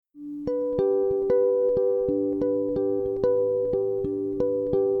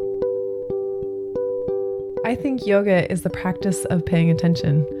I think yoga is the practice of paying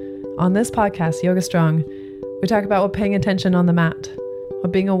attention. On this podcast, Yoga Strong, we talk about what paying attention on the mat,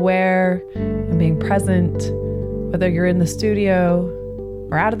 what being aware and being present, whether you're in the studio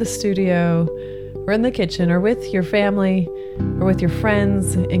or out of the studio, or in the kitchen, or with your family, or with your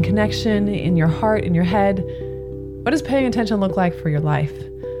friends, in connection, in your heart, in your head. What does paying attention look like for your life?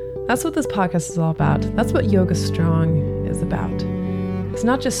 That's what this podcast is all about. That's what Yoga Strong is about. It's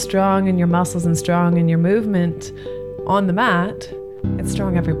not just strong in your muscles and strong in your movement on the mat. It's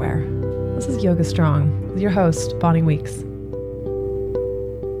strong everywhere. This is Yoga Strong with your host, Bonnie Weeks.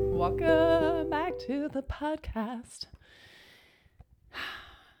 Welcome back to the podcast.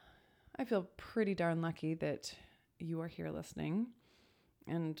 I feel pretty darn lucky that you are here listening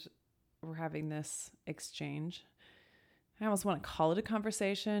and we're having this exchange. I almost want to call it a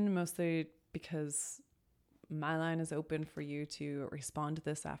conversation, mostly because my line is open for you to respond to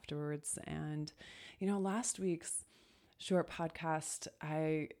this afterwards. And, last week's short podcast,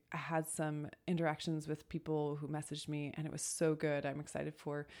 I had some interactions with people who messaged me, and it was so good. I'm excited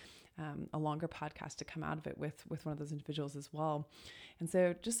for a longer podcast to come out of it with one of those individuals as well. And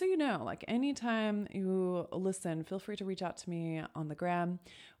so just so you know, like anytime you listen, feel free to reach out to me on the gram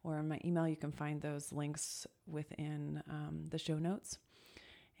or in my email. You can find those links within the show notes.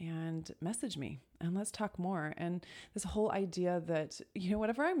 And message me and let's talk more. And this whole idea that,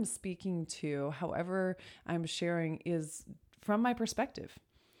 whatever I'm speaking to, however I'm sharing is from my perspective.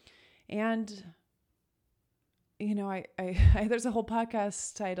 And, I there's a whole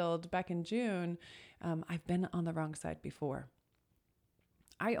podcast titled back in June, I've been on the wrong side before.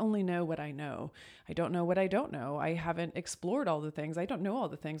 I only know what I know. I don't know what I don't know. I haven't explored all the things. I don't know all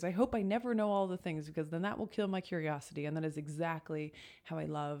the things. I hope I never know all the things, because then that will kill my curiosity. And that is exactly how I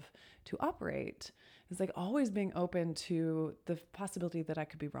love to operate. It's like always being open to the possibility that I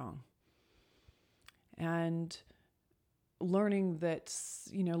could be wrong. And learning that,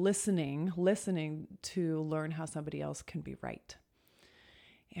 listening to learn how somebody else can be right.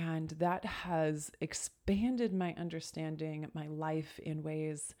 And that has expanded my understanding, my life in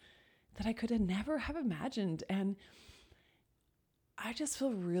ways that I could have never have imagined. And I just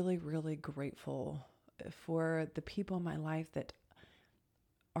feel really, really grateful for the people in my life that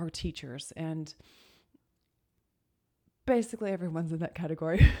are teachers. And basically everyone's in that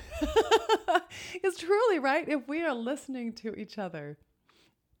category. It's truly right. If we are listening to each other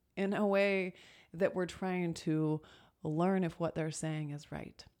in a way that we're trying to learn if what they're saying is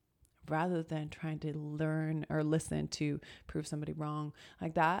right, rather than trying to learn or listen to prove somebody wrong,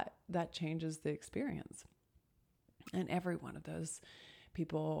 like that changes the experience. And every one of those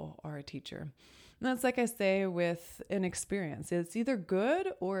people are a teacher. And that's like I say with an experience, it's either good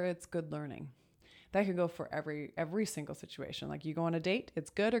or it's good learning. That could go for every single situation. Like you go on a date, it's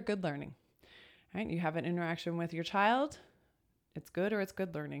good or good learning, right? You have an interaction with your child, it's good or it's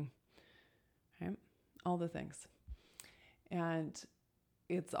good learning, right? All the things. And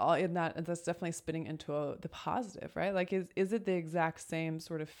it's all in that, and that's definitely spinning into the positive, right? Like, is it the exact same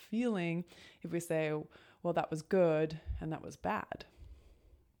sort of feeling if we say, well, that was good and that was bad?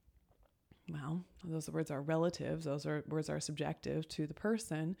 Well, those words are relatives. Those words are subjective to the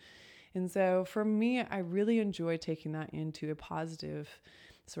person. And so for me, I really enjoy taking that into a positive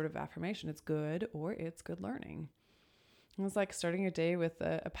sort of affirmation. It's good or it's good learning. And it's like starting a day with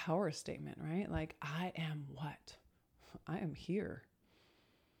a power statement, right? Like, I am what? I am here.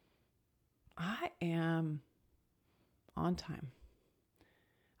 I am on time.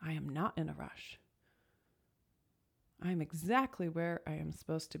 I am not in a rush. I am exactly where I am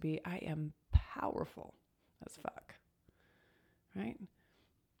supposed to be. I am powerful as fuck. Right?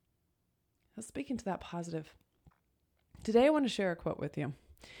 Now, speaking to that positive, today I want to share a quote with you.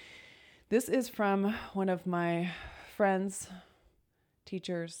 This is from one of my friends,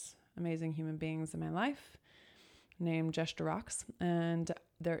 teachers, amazing human beings in my life, named Jesh Rocks, and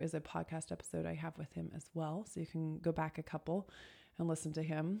there is a podcast episode I have with him as well, so you can go back a couple and listen to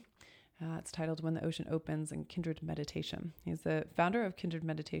him. It's titled When the Ocean Opens and Kindred Meditation. He's the founder of Kindred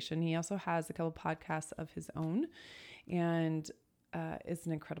Meditation. He also has a couple podcasts of his own and is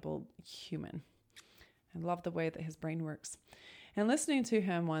an incredible human. I love the way that his brain works. And listening to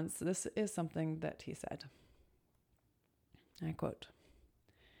him once, this is something that he said. I quote,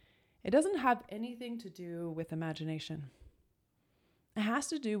 "It doesn't have anything to do with imagination. It has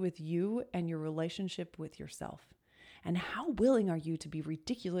to do with you and your relationship with yourself. And how willing are you to be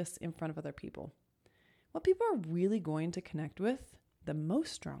ridiculous in front of other people? What people are really going to connect with the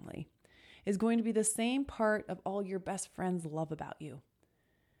most strongly is going to be the same part of all your best friends love about you.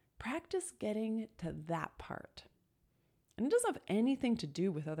 Practice getting to that part. And it doesn't have anything to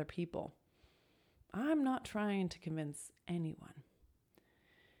do with other people. I'm not trying to convince anyone.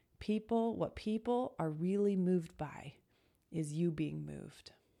 What people are really moved by is you being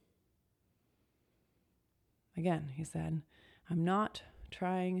moved. Again, he said, I'm not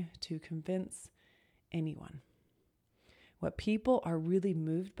trying to convince anyone. What people are really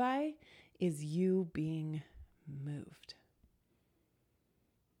moved by is you being moved.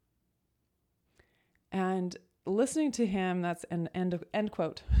 And listening to him, that's an end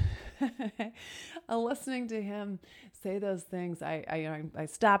quote. Listening to him say those things, I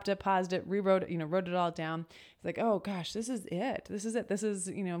stopped it, paused it, rewrote it, wrote it all down. It's like, oh gosh, this is it. This is it. This is,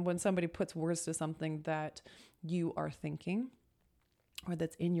 when somebody puts words to something that you are thinking or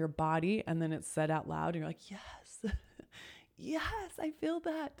that's in your body, and then it's said out loud, and you're like, yes, yes, I feel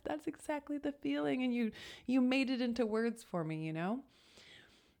that. That's exactly the feeling. And you made it into words for me,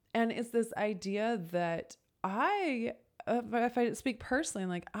 And it's this idea that if I speak personally,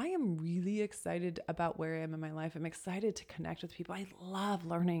 like, I am really excited about where I am in my life. I'm excited to connect with people. I love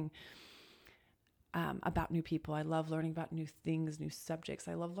learning about new people. I love learning about new things, new subjects.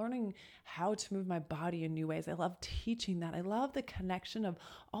 I love learning how to move my body in new ways. I love teaching that. I love the connection of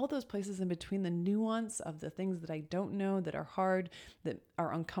all those places in between, the nuance of the things that I don't know, that are hard, that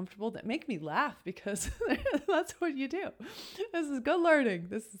are uncomfortable, that make me laugh, because that's what you do. This is good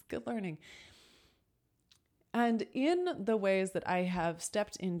learning. And in the ways that I have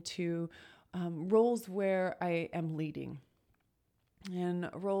stepped into roles where I am leading, and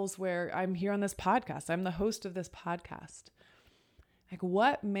roles where I'm here on this podcast, I'm the host of this podcast. Like,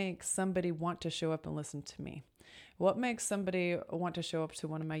 what makes somebody want to show up and listen to me? What makes somebody want to show up to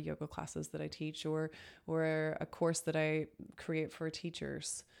one of my yoga classes that I teach, or a course that I create for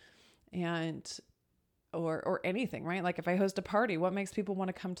teachers, or anything, right? Like, if I host a party, what makes people want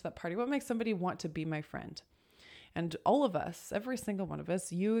to come to that party? What makes somebody want to be my friend? And all of us, every single one of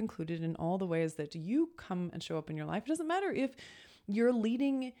us, you included, in all the ways that you come and show up in your life. It doesn't matter if you're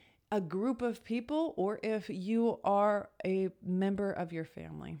leading a group of people or if you are a member of your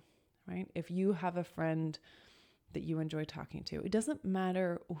family, right? If you have a friend that you enjoy talking to, it doesn't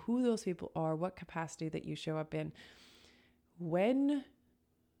matter who those people are, what capacity that you show up in. When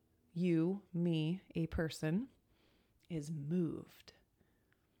you, me, a person, is moved,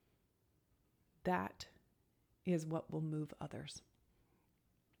 that is what will move others.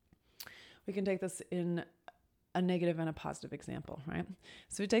 We can take this in a negative and a positive example, right?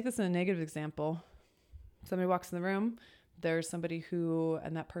 So we take this in a negative example. Somebody walks in the room, there's somebody who,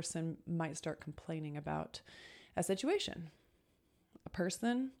 and that person might start complaining about a situation, a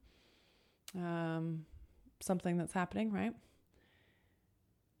person, something that's happening, right?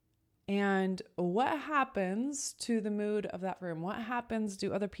 And what happens to the mood of that room? What happens?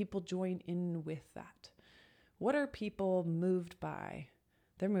 Do other people join in with that? What are people moved by?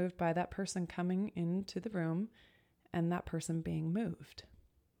 They're moved by that person coming into the room and that person being moved.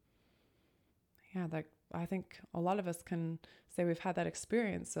 Yeah, I think a lot of us can say we've had that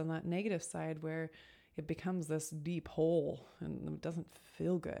experience on that negative side where it becomes this deep hole and it doesn't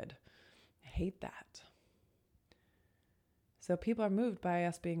feel good. I hate that. So people are moved by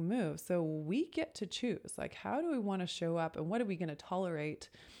us being moved. So we get to choose, like, how do we want to show up and what are we going to tolerate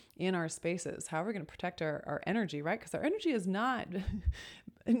in our spaces? How are we going to protect our energy, right? Because our energy is not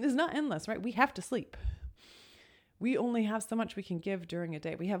endless, right? We have to sleep. We only have so much we can give during a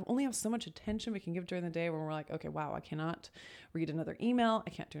day. We only have so much attention we can give during the day when we're like, okay, wow, I cannot read another email.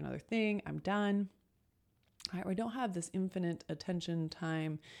 I can't do another thing. I'm done. Right? We don't have this infinite attention,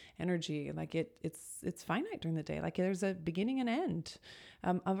 time, energy. Like it's finite during the day. Like there's a beginning and end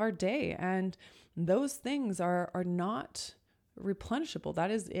of our day. And those things are not replenishable. That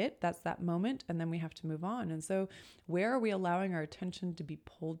is it. That's that moment. And then we have to move on. And so where are we allowing our attention to be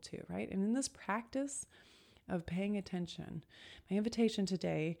pulled to, right? And in this practice of paying attention, my invitation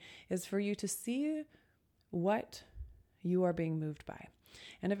today is for you to see what you are being moved by.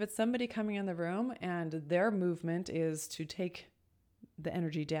 And if it's somebody coming in the room and their movement is to take the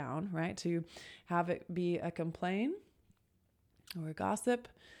energy down, right? To have it be a complaint or a gossip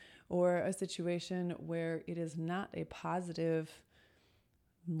or a situation where it is not a positive,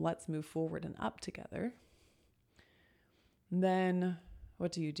 let's move forward and up together, then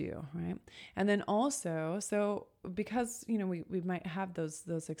what do you do, right? And then also, so because, we might have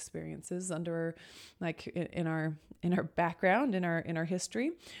those experiences under, like in our background, in our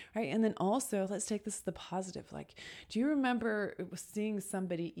history, right? And then also, let's take this to the positive. Like, do you remember seeing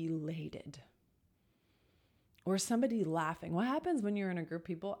somebody elated or somebody laughing? What happens when you're in a group of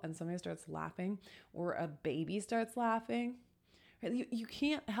people and somebody starts laughing or a baby starts laughing? right? You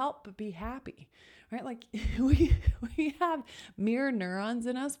can't help but be happy, right? Like we have mirror neurons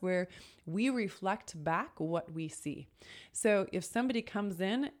in us where we reflect back what we see. So if somebody comes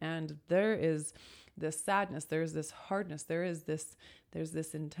in and there is this sadness, there's this hardness, there's this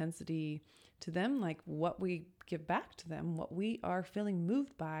intensity to them, like what we give back to them, what we are feeling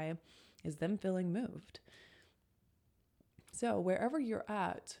moved by is them feeling moved. So wherever you're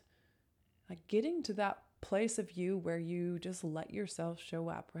at, like getting to that place of you where you just let yourself show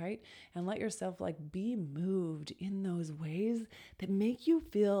up, right? And let yourself like be moved in those ways that make you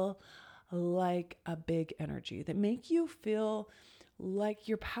feel like a big energy, that make you feel like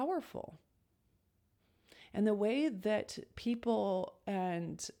you're powerful. And the way that people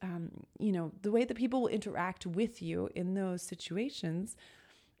and, the way that people will interact with you in those situations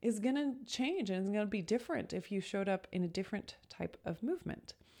is going to change and it's going to be different if you showed up in a different type of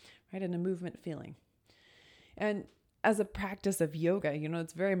movement, right? In a movement feeling. And as a practice of yoga,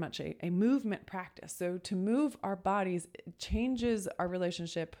 it's very much a movement practice. So to move our bodies changes our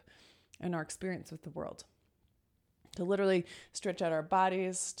relationship and our experience with the world. To literally stretch out our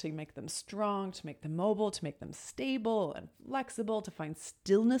bodies, to make them strong, to make them mobile, to make them stable and flexible, to find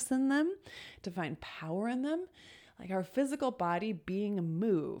stillness in them, to find power in them. Like our physical body being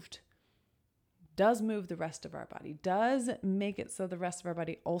moved does move the rest of our body, does make it so the rest of our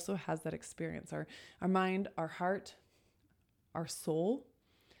body also has that experience. Our mind, our heart, our soul.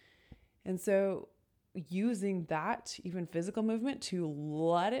 And so using that, even physical movement, to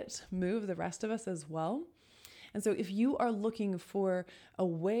let it move the rest of us as well. And so if you are looking for a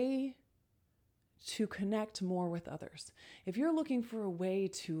way to connect more with others, if you're looking for a way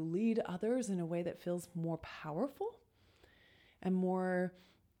to lead others in a way that feels more powerful and more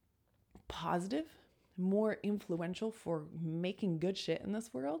positive, more influential for making good shit in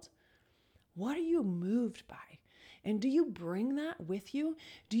this world, what are you moved by? And do you bring that with you?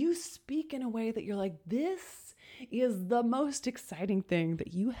 Do you speak in a way that you're like, this is the most exciting thing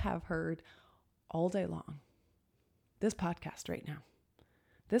that you have heard all day long? This podcast right now.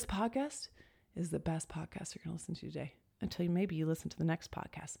 This podcast is the best podcast you're going to listen to today until maybe you listen to the next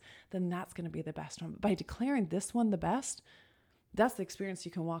podcast. Then that's going to be the best one. But by declaring this one the best, that's the experience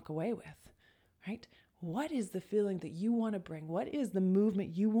you can walk away with, right? What is the feeling that you want to bring? What is the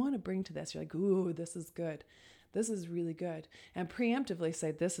movement you want to bring to this? You're like, ooh, this is good. This is really good. And preemptively say,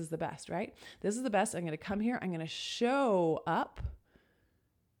 this is the best, right? This is the best. I'm going to come here. I'm going to show up.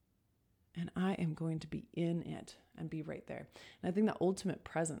 And I am going to be in it and be right there. And I think the ultimate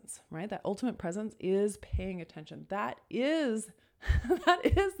presence, right? That ultimate presence is paying attention. That is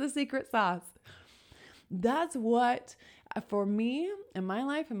the secret sauce. That's what, for me in my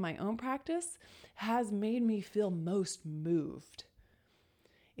life, in my own practice, has made me feel most moved,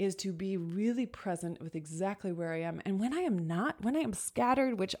 is to be really present with exactly where I am. And when I am not, when I am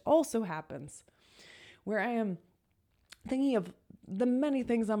scattered, which also happens, where I am thinking of the many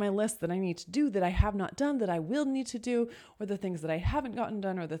things on my list that I need to do, that I have not done, that I will need to do, or the things that I haven't gotten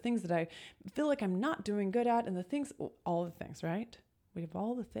done, or the things that I feel like I'm not doing good at, and the things, all the things, right? We have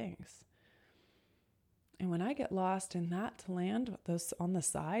all the things. And when I get lost in that to land those on the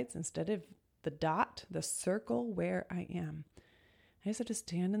sides, instead of the dot, the circle where I am, I just have to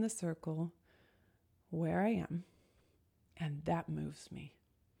stand in the circle where I am, and that moves me.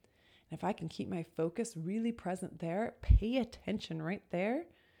 If I can keep my focus really present there, pay attention right there,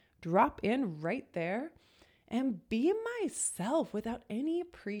 drop in right there, and be myself without any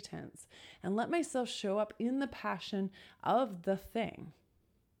pretense, and let myself show up in the passion of the thing.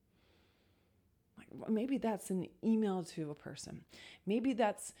 Like maybe that's an email to a person. Maybe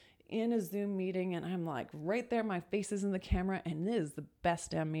that's in a Zoom meeting and I'm like right there, my face is in the camera, and it is the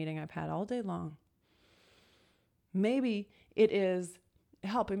best damn meeting I've had all day long. Maybe it is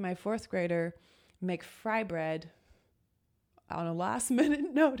helping my 4th grader make fry bread on a last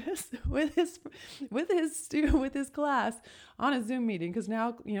minute notice with his class on a Zoom meeting, because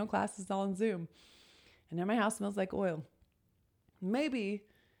now, class is all on Zoom. And now my house smells like oil. Maybe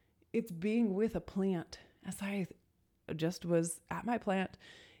it's being with a plant, as I just was at my plant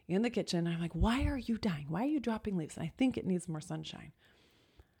in the kitchen. I'm like, why are you dying? Why are you dropping leaves? And I think it needs more sunshine.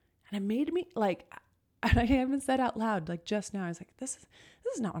 And it made me like, and I haven't said out loud, like just now, I was like, this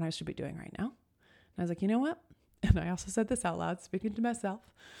is not what I should be doing right now. And I was like, you know what? And I also said this out loud, speaking to myself,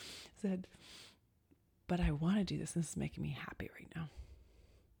 said, but I want to do this. This is making me happy right now.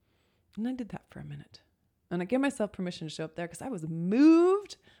 And I did that for a minute. And I gave myself permission to show up there because I was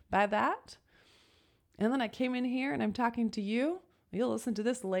moved by that. And then I came in here and I'm talking to you. You'll listen to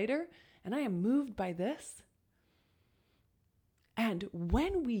this later. And I am moved by this. And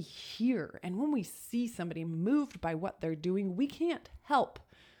when we hear and when we see somebody moved by what they're doing, we can't help.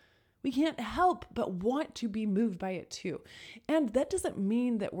 We can't help but want to be moved by it too. And that doesn't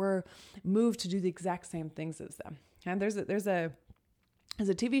mean that we're moved to do the exact same things as them. And there's a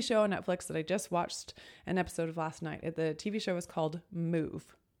TV show on Netflix that I just watched an episode of last night. The TV show is called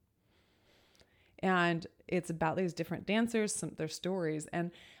Move. And it's about these different dancers, their stories. And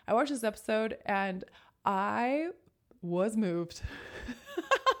I watched this episode and I was moved.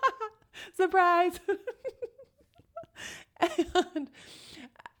 Surprise. And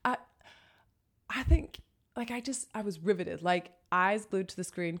I think I was riveted, like eyes glued to the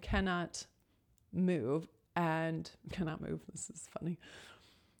screen, cannot move. This is funny.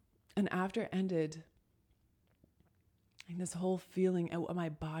 And after it ended, and this whole feeling of what my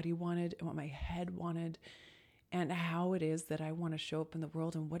body wanted and what my head wanted and how it is that I want to show up in the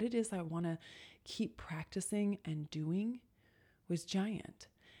world and what it is I want to keep practicing and doing was giant.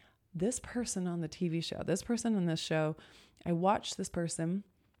 This person on the TV show, this person on this show, I watched this person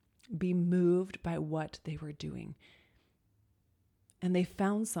be moved by what they were doing. And they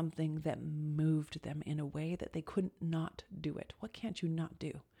found something that moved them in a way that they couldn't not do it. What can't you not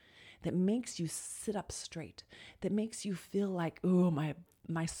do? That makes you sit up straight, that makes you feel like, oh,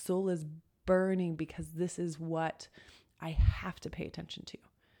 my soul is burning because this is what I have to pay attention to.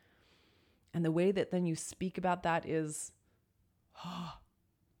 And the way that then you speak about that is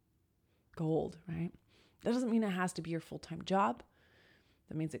gold, right? That doesn't mean it has to be your full-time job.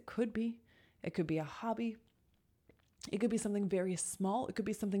 That means it could be. It could be a hobby. It could be something very small. It could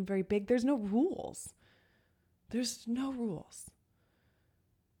be something very big. There's no rules. There's no rules.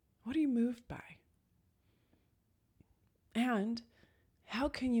 What are you moved by? And how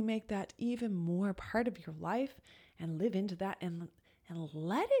can you make that even more part of your life and live into that and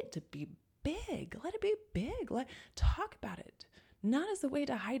let it be big? Let it be big. Talk about it. Not as a way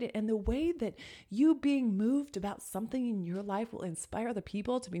to hide it. And the way that you being moved about something in your life will inspire other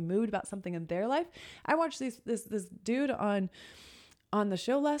people to be moved about something in their life. I watched this dude on the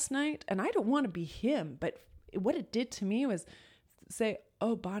show last night, and I don't want to be him, but what it did to me was say,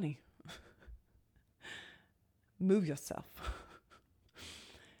 oh, Bonnie, move yourself.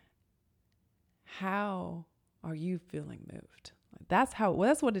 How are you feeling moved? That's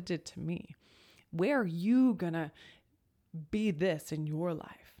what it did to me. Where are you gonna be this in your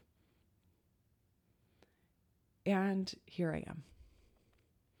life? And here I am.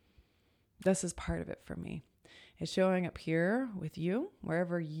 This is part of it for me. It's showing up here with you,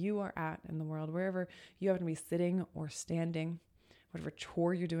 wherever you are at in the world, wherever you happen to be sitting or standing, whatever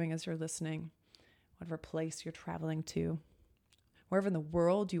chore you're doing as you're listening, whatever place you're traveling to, wherever in the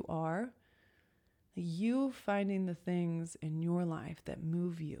world you are, you finding the things in your life that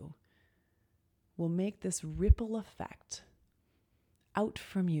move you will make this ripple effect out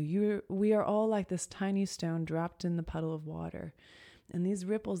from you. We are all like this tiny stone dropped in the puddle of water. And these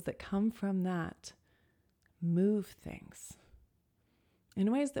ripples that come from that move things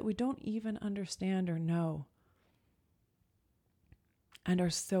in ways that we don't even understand or know, and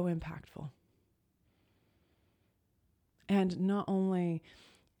are so impactful. And not only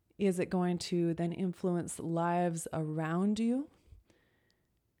is it going to then influence lives around you,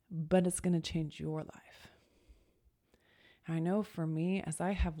 but it's going to change your life. I know for me, as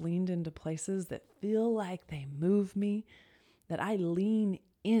I have leaned into places that feel like they move me, that I lean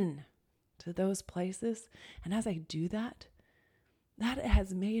in to those places. And as I do that, that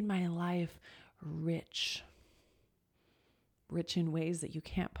has made my life rich. Rich in ways that you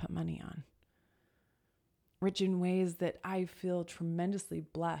can't put money on. Rich in ways that I feel tremendously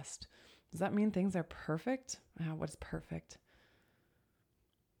blessed. Does that mean things are perfect? What is perfect?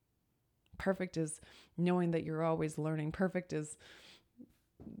 Perfect is knowing that you're always learning. Perfect is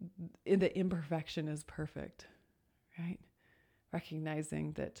the imperfection is perfect, right?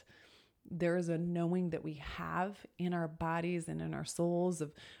 Recognizing that there is a knowing that we have in our bodies and in our souls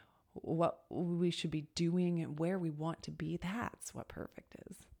of what we should be doing and where we want to be. That's what perfect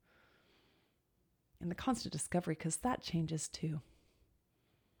is. And the constant discovery, because that changes too.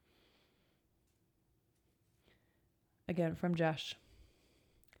 Again, from Josh.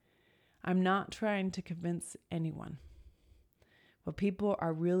 I'm not trying to convince anyone. What people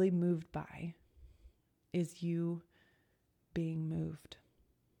are really moved by is you being moved.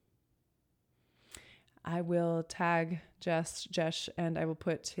 I will tag Josh, and I will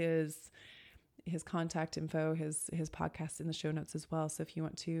put his contact info, his podcast in the show notes as well. So if you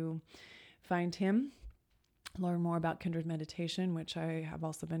want to find him, learn more about Kindred Meditation, which I have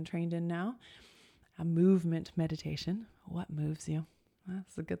also been trained in now, a movement meditation. What moves you?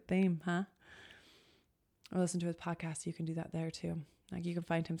 That's a good theme, huh? or listen to his podcast, you can do that there too. Like you can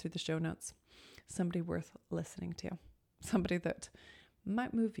find him through the show notes. Somebody worth listening to. Somebody that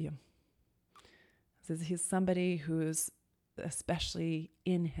might move you. He's somebody who's especially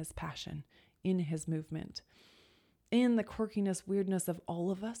in his passion, in his movement, in the quirkiness, weirdness of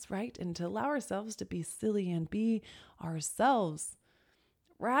all of us, right? And to allow ourselves to be silly and be ourselves.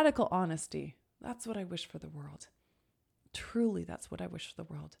 Radical honesty. That's what I wish for the world. Truly, that's what I wish for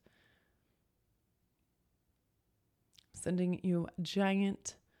the world. Sending you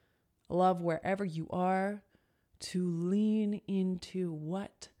giant love wherever you are to lean into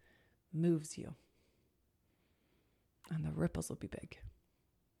what moves you. And the ripples will be big.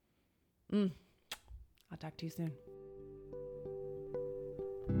 I'll talk to you soon.